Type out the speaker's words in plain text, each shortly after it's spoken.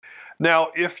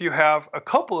Now, if you have a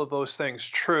couple of those things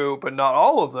true, but not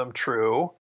all of them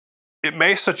true, it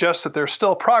may suggest that there's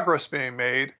still progress being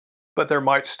made, but there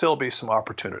might still be some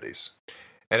opportunities.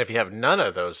 And if you have none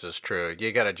of those as true,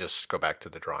 you got to just go back to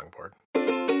the drawing board.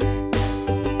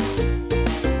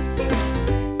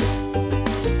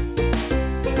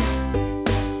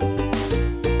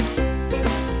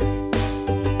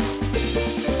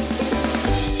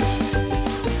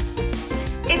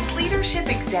 It's Leadership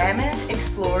Examined,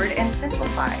 Explored, and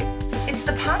Simplified. It's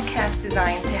the podcast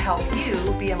designed to help you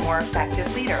be a more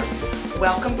effective leader.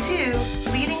 Welcome to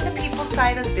Leading the People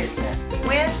Side of Business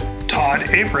with Todd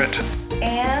Averett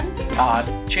and Todd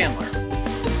Chandler.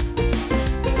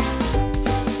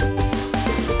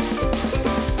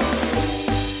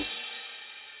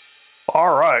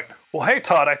 All right. Well, hey,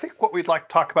 Todd, I think what we'd like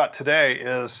to talk about today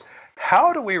is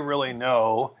how do we really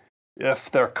know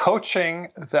if the coaching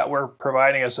that we're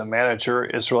providing as a manager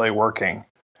is really working?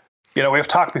 You know, we've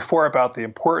talked before about the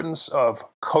importance of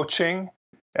coaching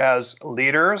as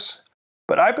leaders,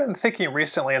 but I've been thinking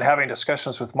recently and having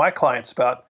discussions with my clients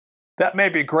about that may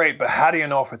be great, but how do you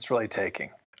know if it's really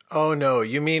taking? Oh, no.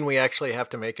 You mean we actually have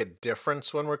to make a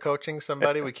difference when we're coaching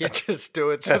somebody? We can't just do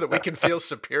it so that we can feel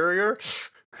superior?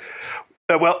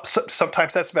 Well,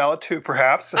 sometimes that's valid too,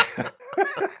 perhaps.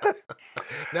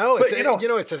 No, it's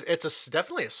but, it's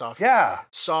definitely a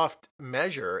soft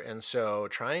measure, and so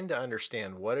trying to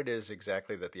understand what it is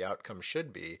exactly that the outcome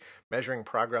should be, measuring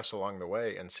progress along the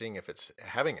way, and seeing if it's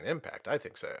having an impact, I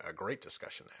think is a great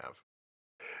discussion to have.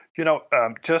 You know,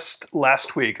 just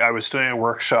last week I was doing a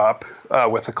workshop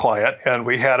with a client, and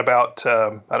we had about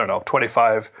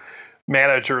 25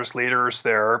 managers, leaders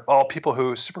there, all people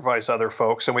who supervise other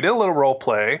folks, and we did a little role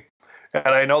play. And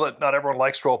I know that not everyone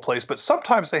likes role plays, but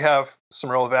sometimes they have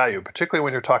some real value, particularly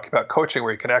when you're talking about coaching,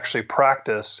 where you can actually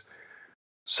practice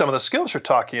some of the skills you're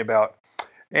talking about.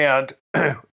 And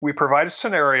we provided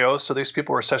scenarios. So these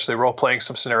people were essentially role playing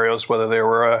some scenarios, whether they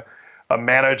were a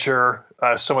manager,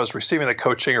 someone was receiving the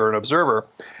coaching, or an observer.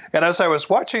 And as I was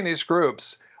watching these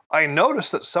groups, I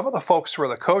noticed that some of the folks who were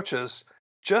the coaches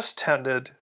just tended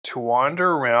to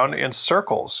wander around in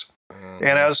circles.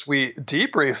 And as we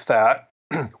debriefed that,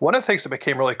 one of the things that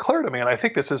became really clear to me, and I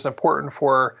think this is important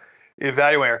for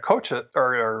evaluating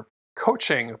our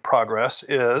coaching progress,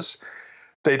 is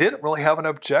they didn't really have an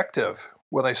objective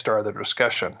when they started the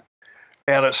discussion.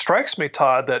 And it strikes me,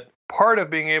 Todd, that part of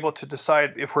being able to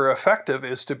decide if we're effective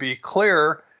is to be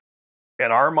clear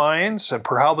in our minds and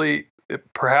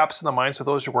perhaps in the minds of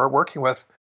those who we're working with,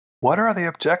 what are the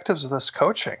objectives of this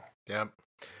coaching? Yeah.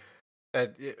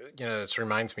 This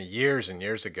reminds me years and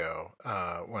years ago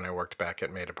when I worked back at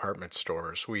May Department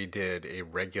Stores, we did a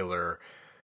regular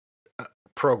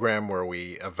program where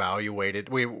we evaluated.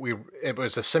 It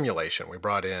was a simulation. We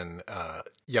brought in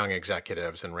young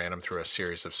executives and ran them through a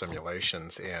series of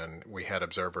simulations, and we had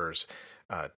observers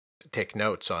take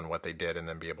notes on what they did and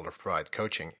then be able to provide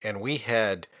coaching. And we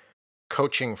had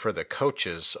coaching for the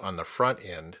coaches on the front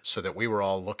end so that we were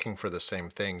all looking for the same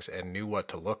things and knew what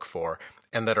to look for,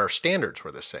 and that our standards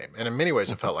were the same. And in many ways,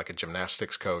 it felt like a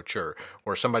gymnastics coach or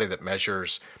somebody that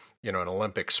measures, an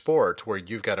Olympic sport, where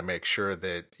you've got to make sure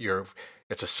that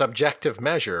it's a subjective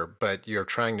measure, but you're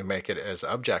trying to make it as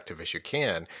objective as you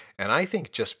can. And I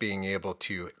think just being able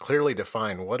to clearly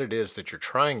define what it is that you're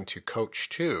trying to coach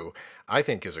to, I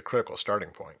think is a critical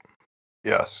starting point.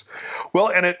 Yes. Well,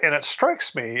 and it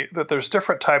strikes me that there's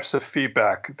different types of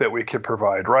feedback that we can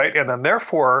provide, right? And then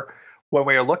therefore, when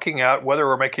we are looking at whether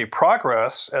we're making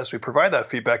progress as we provide that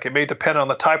feedback, it may depend on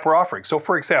the type we're offering. So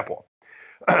for example,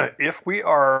 if we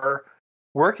are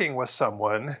working with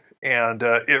someone and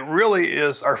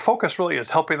our focus really is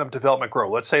helping them develop and grow.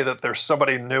 Let's say that there's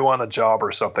somebody new on the job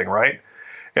or something, right?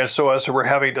 And so as we're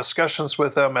having discussions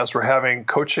with them, as we're having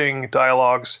coaching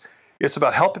dialogues, it's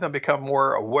about helping them become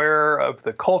more aware of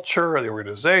the culture, the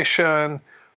organization,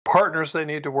 partners they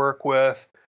need to work with,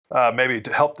 maybe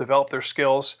to help develop their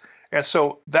skills. And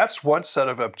so that's one set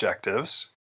of objectives.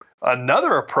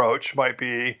 Another approach might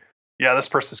be, this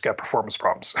person's got performance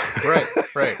problems. Right.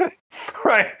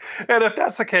 Right. And if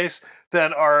that's the case,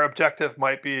 then our objective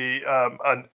might be,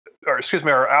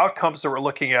 our outcomes that we're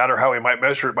looking at or how we might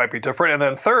measure it might be different. And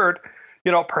then third,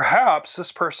 perhaps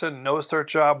this person knows their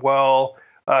job well,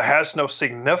 has no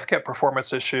significant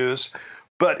performance issues,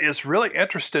 but is really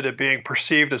interested in being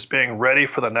perceived as being ready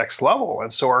for the next level.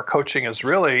 And so our coaching is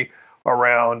really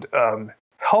around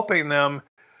helping them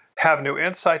have new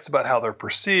insights about how they're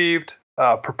perceived,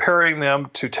 preparing them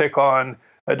to take on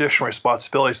additional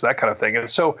responsibilities, that kind of thing. And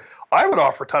so I would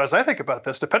offer, Todd, as I think about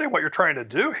this, depending on what you're trying to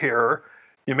do here,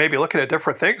 you may be looking at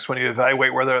different things when you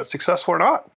evaluate whether it's successful or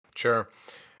not. Sure.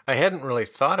 I hadn't really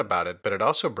thought about it, but it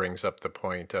also brings up the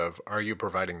point of, are you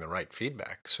providing the right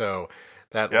feedback? So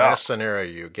that last scenario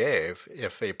you gave,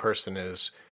 if a person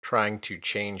is trying to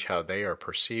change how they are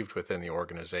perceived within the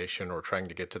organization or trying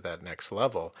to get to that next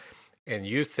level, and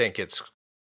you think it's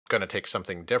going to take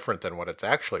something different than what it's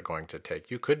actually going to take,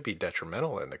 you could be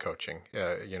detrimental in the coaching.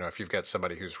 If you've got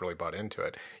somebody who's really bought into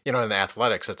it, in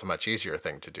athletics, it's a much easier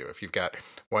thing to do. If you've got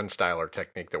one style or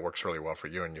technique that works really well for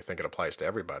you and you think it applies to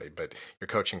everybody, but you're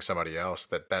coaching somebody else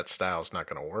that style is not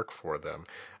going to work for them,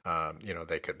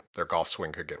 their golf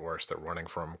swing could get worse, their running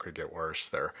form could get worse,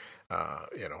 their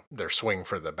swing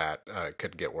for the bat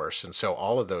could get worse. And so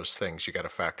all of those things you got to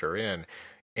factor in.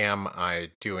 Am I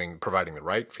providing the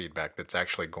right feedback that's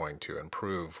actually going to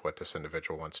improve what this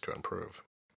individual wants to improve?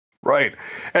 Right.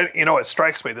 And, it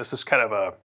strikes me, this is kind of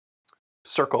a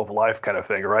circle of life kind of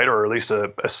thing, right? Or at least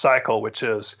a cycle, which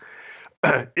is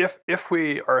if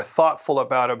we are thoughtful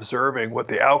about observing what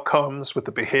the outcomes, what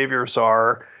the behaviors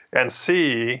are, and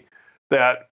see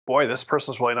that, boy, this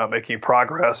person's really not making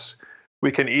progress,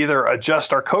 we can either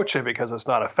adjust our coaching because it's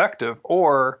not effective,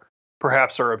 or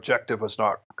perhaps our objective was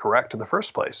not correct in the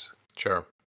first place. Sure.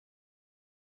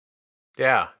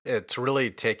 Yeah, it's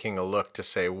really taking a look to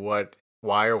say,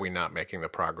 why are we not making the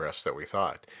progress that we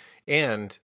thought?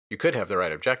 And you could have the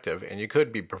right objective, and you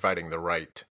could be providing the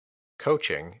right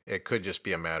coaching. It could just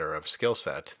be a matter of skill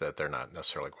set that they're not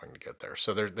necessarily going to get there.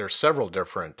 So there's several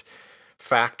different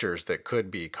factors that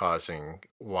could be causing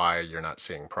why you're not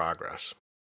seeing progress.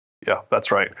 Yeah, that's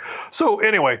right. So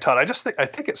anyway, Todd, I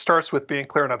think it starts with being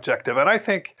clear and objective. And I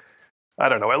think, I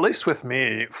don't know, at least with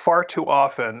me, far too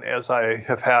often as I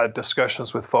have had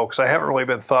discussions with folks, I haven't really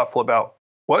been thoughtful about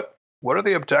what are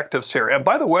the objectives here. And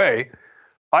by the way,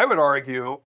 I would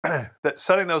argue that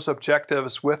setting those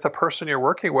objectives with the person you're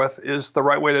working with is the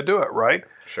right way to do it, right?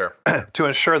 Sure. To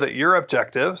ensure that your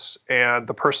objectives and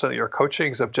the person that you're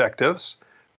coaching's objectives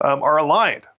are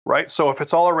aligned, right? So if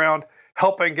it's all around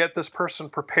helping get this person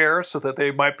prepared so that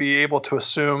they might be able to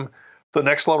assume the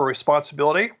next level of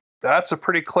responsibility, that's a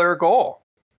pretty clear goal.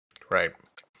 Right.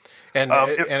 And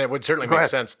it would certainly make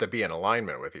sense to be in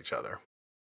alignment with each other.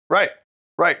 Right.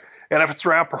 And if it's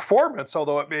around performance,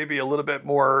 although it may be a little bit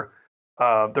more,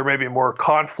 there may be more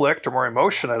conflict or more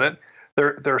emotion in it,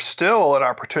 there's still an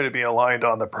opportunity to be aligned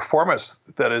on the performance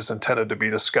that is intended to be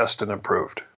discussed and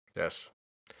improved. Yes.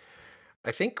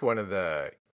 I think one of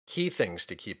the key things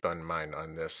to keep in mind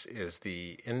on this is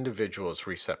the individual's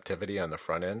receptivity on the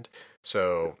front end.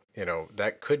 So,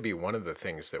 that could be one of the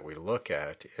things that we look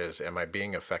at is, am I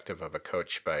being effective of a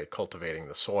coach by cultivating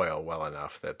the soil well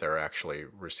enough that they're actually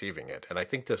receiving it? And I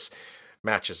think this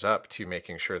matches up to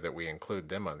making sure that we include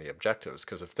them on the objectives,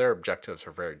 because if their objectives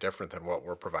are very different than what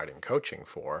we're providing coaching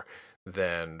for,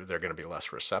 then they're going to be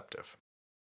less receptive.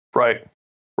 Right.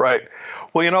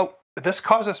 Well, this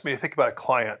causes me to think about a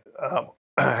client.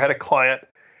 I had a client,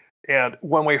 and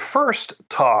when we first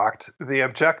talked, the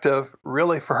objective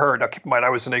really for her, now keep in mind I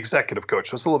was an executive coach,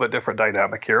 so it's a little bit different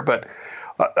dynamic here, but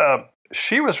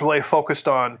she was really focused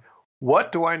on,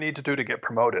 what do I need to do to get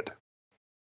promoted?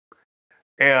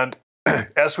 And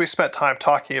as we spent time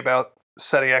talking about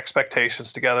setting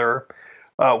expectations together,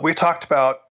 we talked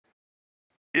about,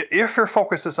 if your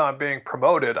focus is on being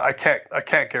promoted, I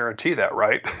can't guarantee that,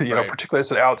 right? Particularly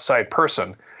as an outside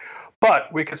person.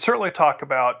 But we could certainly talk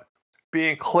about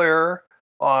being clear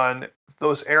on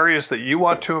those areas that you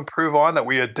want to improve on, that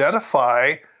we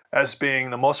identify as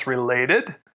being the most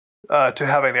related to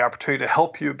having the opportunity to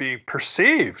help you be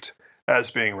perceived as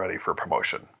being ready for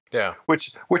promotion. Yeah.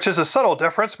 Which is a subtle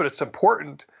difference, but it's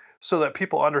important so that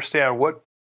people understand what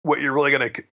you're really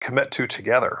going to commit to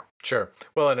together. Sure.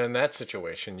 Well, and in that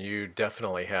situation, you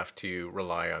definitely have to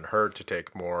rely on her to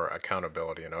take more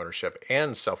accountability and ownership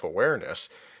and self-awareness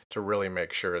to really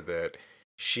make sure that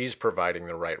she's providing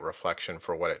the right reflection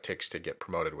for what it takes to get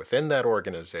promoted within that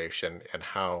organization, and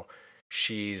how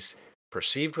she's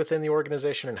perceived within the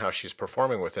organization and how she's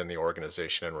performing within the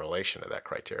organization in relation to that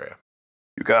criteria.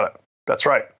 You got it. That's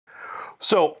right.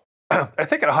 So I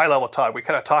think at a high level, Todd, we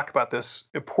kind of talk about this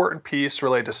important piece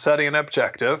related to setting an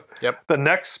objective. Yep. The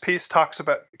next piece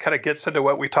kind of gets into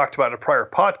what we talked about in a prior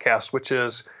podcast, which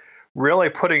is really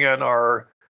putting in our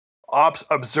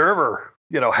observer,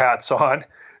 hats on,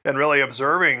 and really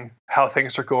observing how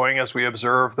things are going as we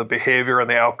observe the behavior and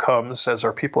the outcomes as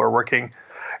our people are working.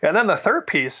 And then the third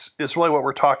piece is really what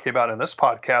we're talking about in this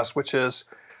podcast, which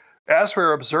is, as we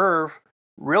observe,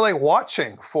 really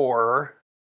watching for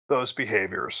those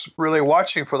behaviors, really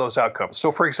watching for those outcomes.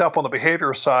 So for example, on the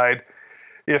behavior side,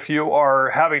 if you are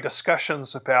having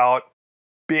discussions about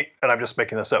being, and I'm just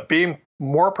making this up, being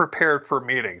more prepared for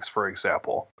meetings, for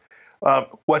example,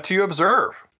 what do you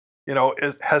observe?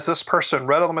 Has this person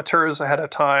read all the materials ahead of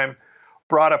time,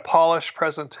 brought a polished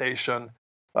presentation,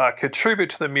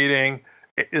 contribute to the meeting,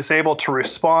 is able to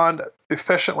respond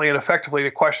efficiently and effectively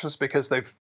to questions because they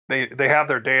have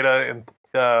their data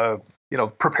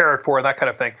and prepared for, and that kind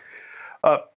of thing.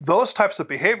 Those types of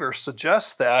behaviors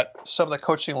suggest that some of the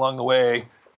coaching along the way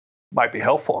might be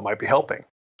helpful and might be helping.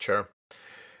 Sure.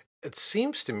 It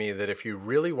seems to me that if you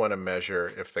really want to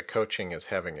measure if the coaching is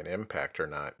having an impact or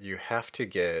not, you have to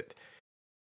get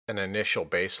an initial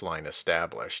baseline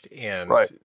established. And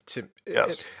right.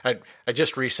 Yes. I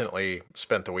just recently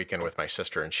spent the weekend with my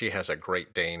sister, and she has a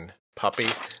Great Dane puppy,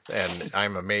 and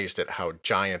I'm amazed at how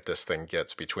giant this thing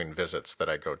gets between visits that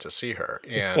I go to see her.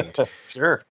 And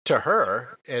sure. To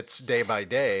her, it's day by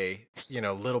day,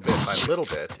 little bit by little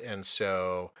bit. And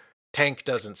so Tank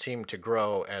doesn't seem to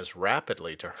grow as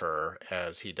rapidly to her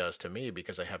as he does to me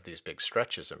because I have these big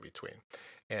stretches in between.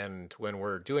 And when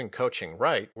we're doing coaching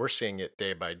right, we're seeing it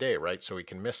day by day, right? So we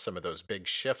can miss some of those big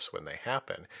shifts when they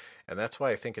happen. And that's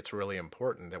why I think it's really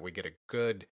important that we get a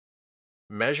good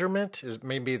measurement, is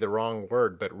maybe the wrong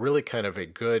word, but really kind of a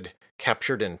good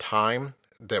captured in time,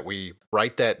 that we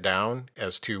write that down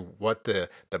as to what the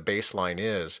baseline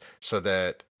is, so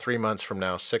that 3 months from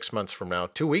now, 6 months from now,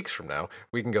 2 weeks from now,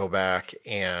 we can go back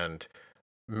and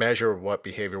measure what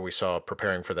behavior we saw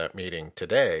preparing for that meeting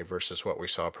today versus what we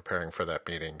saw preparing for that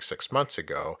meeting 6 months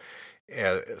ago,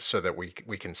 so that we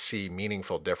can see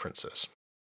meaningful differences.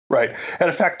 Right. And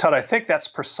in fact, Todd, I think that's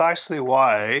precisely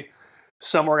why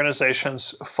some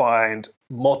organizations find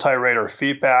multi-rater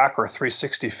feedback or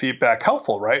 360 feedback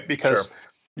helpful, right? Because sure.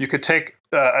 You could take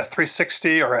a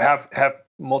 360 or have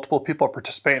multiple people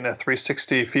participate in a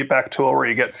 360 feedback tool where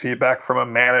you get feedback from a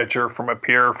manager, from a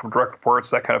peer, from direct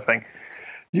reports, that kind of thing.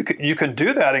 You can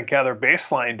do that and gather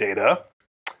baseline data,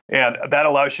 and that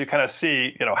allows you to kind of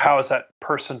see, how is that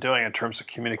person doing in terms of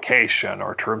communication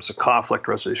or in terms of conflict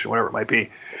resolution, whatever it might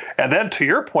be. And then to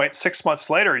your point, 6 months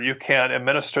later, you can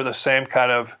administer the same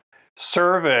kind of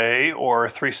survey or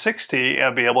 360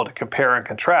 and be able to compare and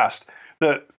contrast.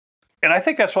 And I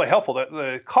think that's really helpful.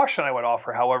 The caution I would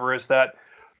offer, however, is that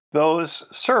those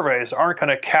surveys aren't going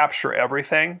to capture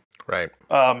everything. Right.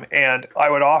 And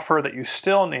I would offer that you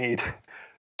still need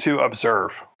to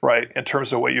observe, right, in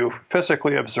terms of what you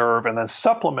physically observe, and then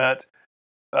supplement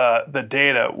the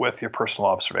data with your personal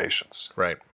observations.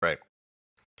 Right.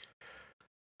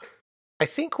 I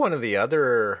think one of the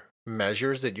other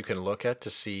measures that you can look at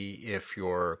to see if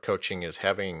your coaching is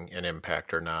having an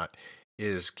impact or not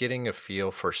is getting a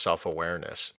feel for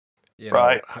self-awareness.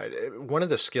 Right. One of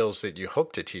the skills that you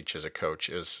hope to teach as a coach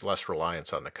is less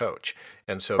reliance on the coach.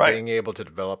 And so right. being able to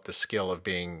develop the skill of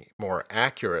being more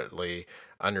accurately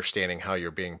understanding how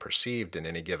you're being perceived in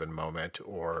any given moment,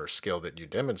 or skill that you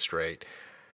demonstrate,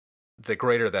 the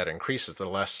greater that increases, the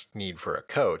less need for a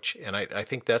coach. And I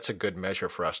think that's a good measure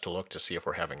for us to look to see if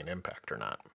we're having an impact or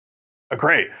not.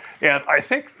 Great. And I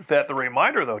think that the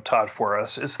reminder, though, Todd, for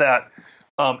us is that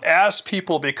as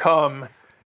people become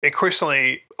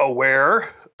increasingly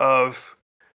aware of,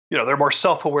 they're more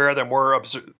self-aware,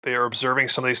 they're observing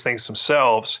some of these things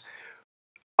themselves.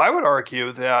 I would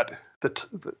argue that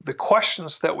the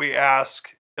questions that we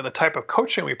ask and the type of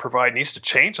coaching we provide needs to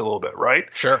change a little bit, right?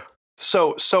 Sure.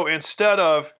 So instead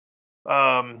of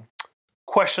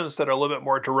questions that are a little bit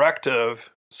more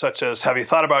directive, such as, have you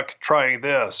thought about trying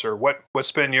this, or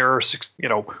what's been your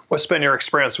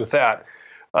experience with that?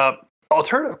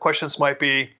 Alternative questions might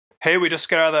be, hey, we just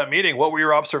got out of that meeting. What were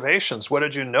your observations? What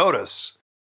did you notice?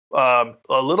 A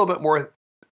little bit more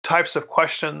types of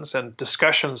questions and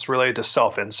discussions related to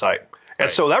self-insight. And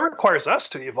so that requires us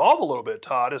to evolve a little bit,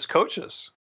 Todd, as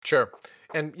coaches. Sure.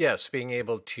 And yes, being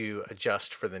able to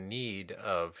adjust for the need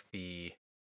of the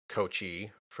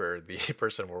coachee, for the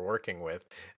person we're working with,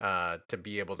 to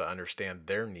be able to understand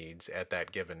their needs at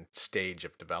that given stage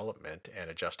of development and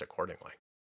adjust accordingly.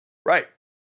 Right.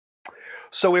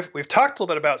 So we've talked a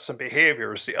little bit about some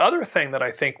behaviors. The other thing that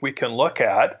I think we can look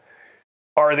at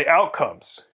are the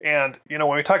outcomes. And,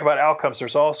 when we talk about outcomes,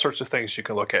 there's all sorts of things you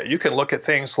can look at. You can look at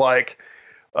things like,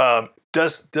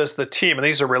 does the team, and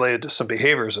these are related to some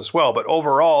behaviors as well, but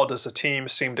overall, does the team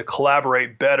seem to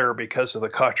collaborate better because of the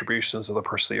contributions of the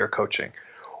person that you're coaching?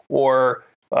 Or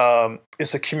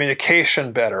is the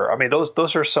communication better? I mean,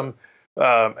 those are some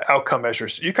outcome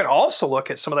measures. You can also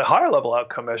look at some of the higher level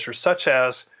outcome measures, such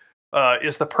as,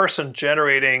 is the person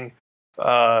generating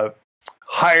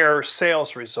higher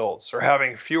sales results, or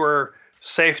having fewer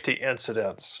safety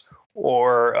incidents,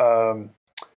 or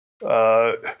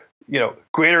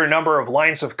greater number of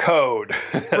lines of code.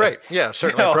 Right. Yeah,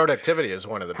 certainly productivity is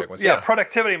one of the big ones. Yeah,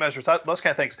 productivity measures, those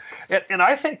kind of things. And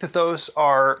I think that those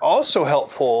are also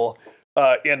helpful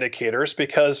indicators,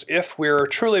 because if we're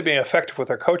truly being effective with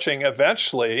our coaching,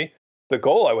 eventually the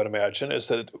goal, I would imagine, is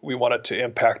that we want it to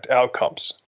impact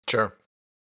outcomes. Sure.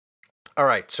 All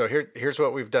right. So here's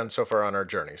what we've done so far on our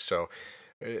journey. So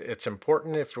it's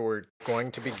important, if we're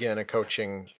going to begin a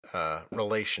coaching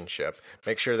relationship,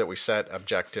 make sure that we set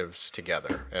objectives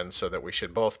together, and so that we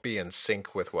should both be in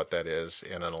sync with what that is,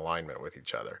 in an alignment with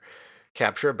each other.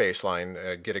 Capture a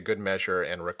baseline, get a good measure,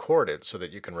 and record it so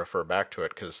that you can refer back to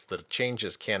it, because the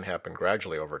changes can happen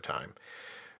gradually over time.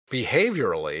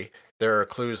 Behaviorally, there are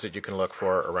clues that you can look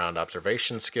for around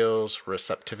observation skills,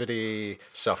 receptivity,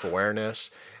 self-awareness,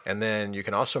 and then you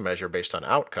can also measure based on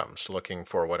outcomes, looking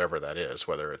for whatever that is,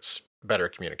 whether it's better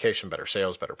communication, better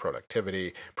sales, better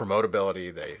productivity,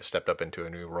 promotability, they stepped up into a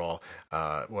new role,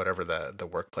 whatever the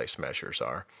workplace measures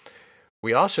are.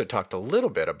 We also talked a little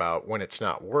bit about, when it's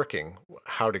not working,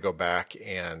 how to go back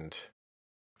and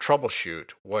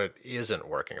troubleshoot what isn't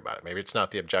working about it. Maybe it's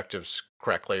not the objectives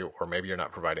correctly, or maybe you're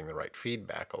not providing the right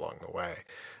feedback along the way.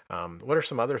 What are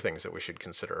some other things that we should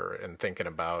consider in thinking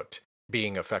about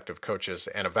being effective coaches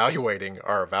and evaluating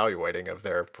of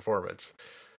their performance?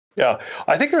 Yeah,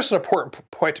 I think there's an important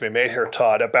point to be made here,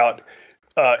 Todd, about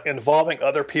involving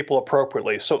other people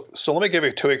appropriately. So let me give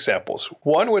you two examples.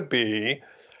 One would be,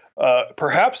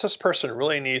 perhaps this person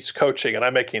really needs coaching, and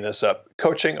I'm making this up,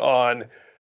 coaching on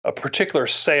a particular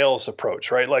sales approach,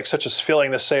 right? Like such as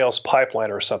filling the sales pipeline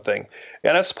or something.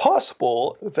 And it's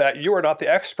possible that you are not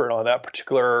the expert on that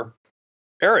particular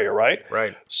area, right?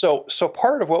 Right. So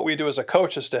part of what we do as a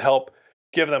coach is to help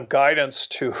give them guidance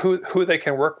to who they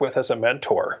can work with as a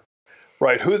mentor,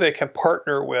 right? Who they can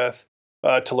partner with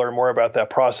to learn more about that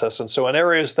process. And so in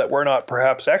areas that we're not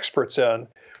perhaps experts in,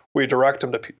 we direct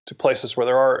them to places where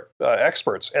there are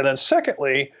experts. And then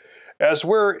secondly, as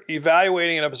we're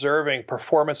evaluating and observing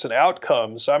performance and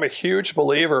outcomes, I'm a huge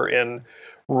believer in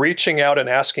reaching out and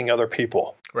asking other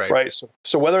people, right?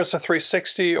 So whether it's a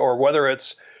 360 or whether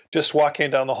it's just walking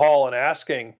down the hall and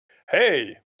asking,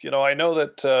 hey, I know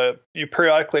that you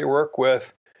periodically work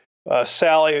with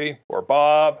Sally or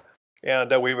Bob,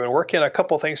 and we've been working on a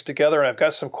couple things together, and I've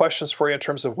got some questions for you in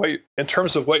terms of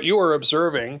what you are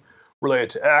observing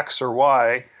related to X or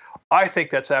Y. I think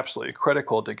that's absolutely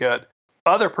critical to get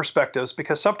other perspectives,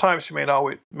 because sometimes you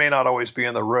may not always be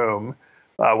in the room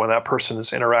when that person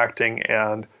is interacting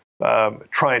and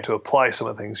trying to apply some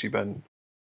of the things you've been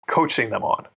coaching them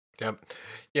on. Yep.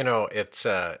 It's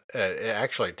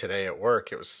actually today at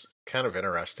work, it was kind of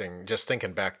interesting just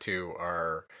thinking back to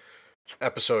our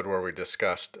episode where we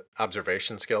discussed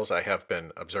observation skills. I have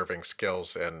been observing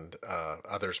skills and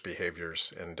others'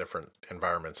 behaviors in different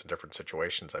environments and different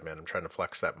situations I'm in. I'm trying to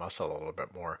flex that muscle a little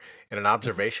bit more. And an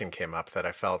observation came up that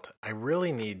I felt I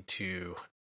really need to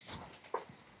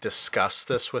discuss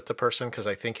this with the person, because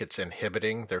I think it's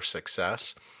inhibiting their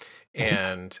success.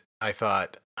 And I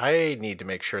thought, I need to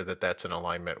make sure that that's in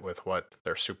alignment with what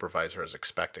their supervisor is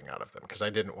expecting out of them, because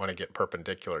I didn't want to get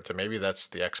perpendicular to maybe that's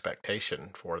the expectation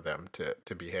for them to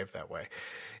behave that way.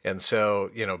 And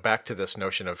so, back to this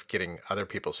notion of getting other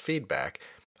people's feedback,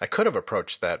 I could have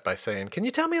approached that by saying, can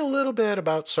you tell me a little bit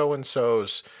about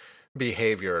so-and-so's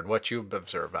behavior and what you've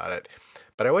observed about it?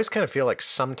 But I always kind of feel like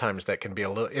sometimes that can be a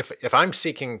little, if I'm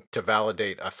seeking to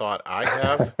validate a thought I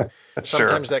have,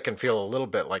 sometimes that can feel a little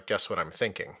bit like, guess what I'm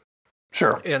thinking.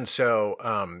 Sure. And so,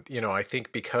 I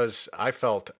think because I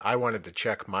felt I wanted to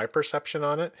check my perception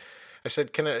on it, I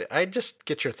said, can I just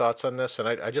get your thoughts on this? And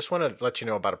I just want to let you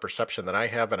know about a perception that I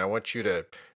have, and I want you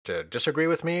to disagree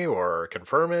with me or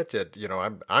confirm it.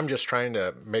 I'm just trying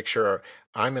to make sure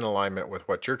I'm in alignment with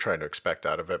what you're trying to expect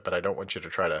out of it, but I don't want you to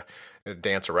try to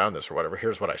dance around this or whatever.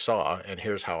 Here's what I saw, and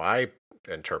here's how I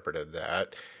interpreted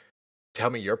that. Tell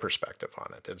me your perspective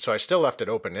on it. And so I still left it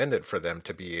open-ended for them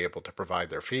to be able to provide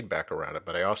their feedback around it,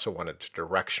 but I also wanted to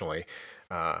directionally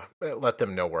let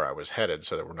them know where I was headed,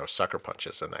 so there were no sucker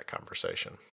punches in that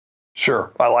conversation.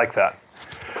 Sure. I like that.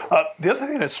 The other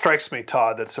thing that strikes me,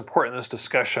 Todd, that's important in this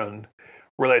discussion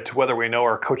related to whether we know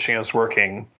our coaching is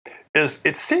working is,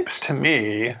 it seems to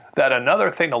me that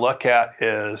another thing to look at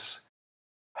is,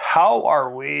 how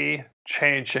are we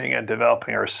changing and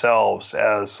developing ourselves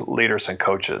as leaders and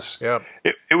coaches? Yep.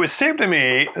 It would seem to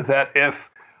me that if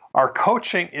our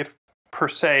coaching, if per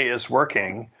se, is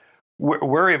working,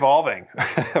 we're evolving,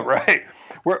 right?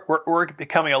 We're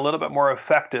becoming a little bit more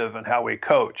effective in how we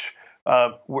coach.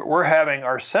 We're having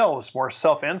ourselves more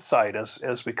self-insight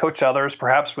as we coach others.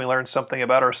 Perhaps we learn something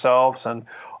about ourselves and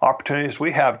opportunities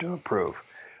we have to improve.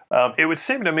 It would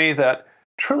seem to me that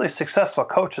truly successful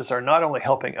coaches are not only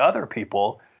helping other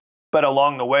people, but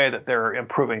along the way that they're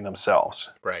improving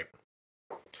themselves. Right.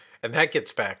 And that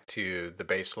gets back to the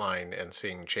baseline and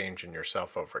seeing change in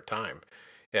yourself over time.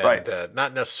 And Right.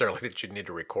 Not necessarily that you need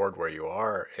to record where you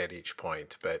are at each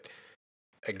point, but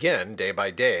again, day by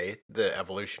day, the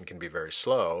evolution can be very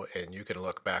slow, and you can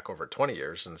look back over 20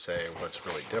 years and say what's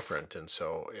really different. And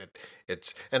so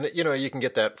you can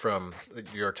get that from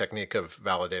your technique of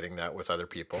validating that with other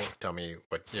people. Tell me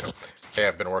what, hey,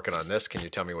 I've been working on this. Can you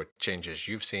tell me what changes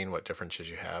you've seen, what differences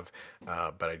you have?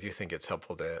 But I do think it's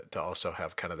helpful to also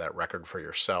have kind of that record for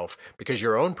yourself, because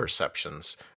your own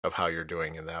perceptions of how you're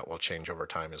doing in that will change over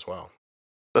time as well.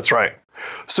 That's right.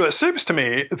 So it seems to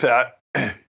me that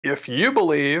if you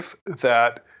believe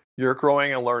that you're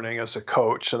growing and learning as a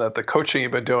coach and that the coaching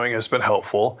you've been doing has been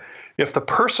helpful, if the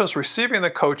person's receiving the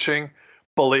coaching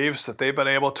believes that they've been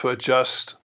able to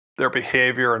adjust their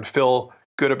behavior and feel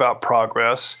good about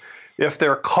progress, if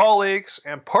their colleagues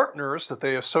and partners that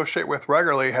they associate with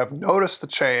regularly have noticed the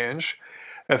change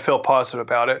and feel positive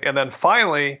about it, and then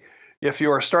finally, if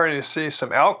you are starting to see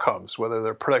some outcomes, whether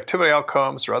they're productivity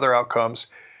outcomes or other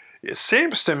outcomes, it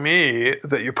seems to me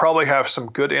that you probably have some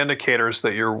good indicators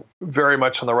that you're very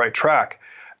much on the right track.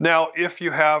 Now, if you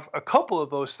have a couple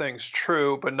of those things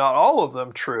true, but not all of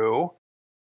them true,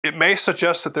 it may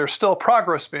suggest that there's still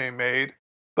progress being made,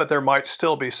 but there might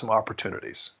still be some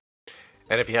opportunities.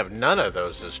 And if you have none of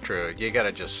those as true, you got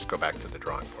to just go back to the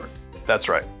drawing board. That's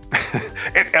right.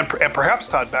 and perhaps,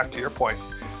 Todd, back to your point,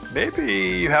 maybe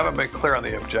you haven't been clear on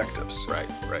the objectives. Right.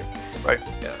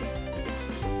 Yeah.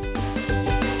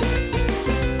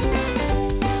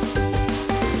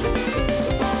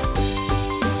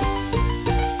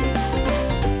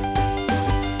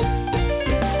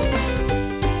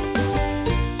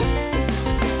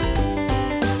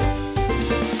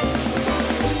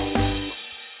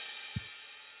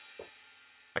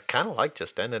 I kind of like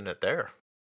just ending it there.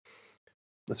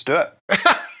 Let's do it.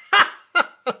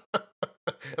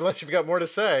 Unless you've got more to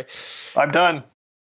say. I'm done.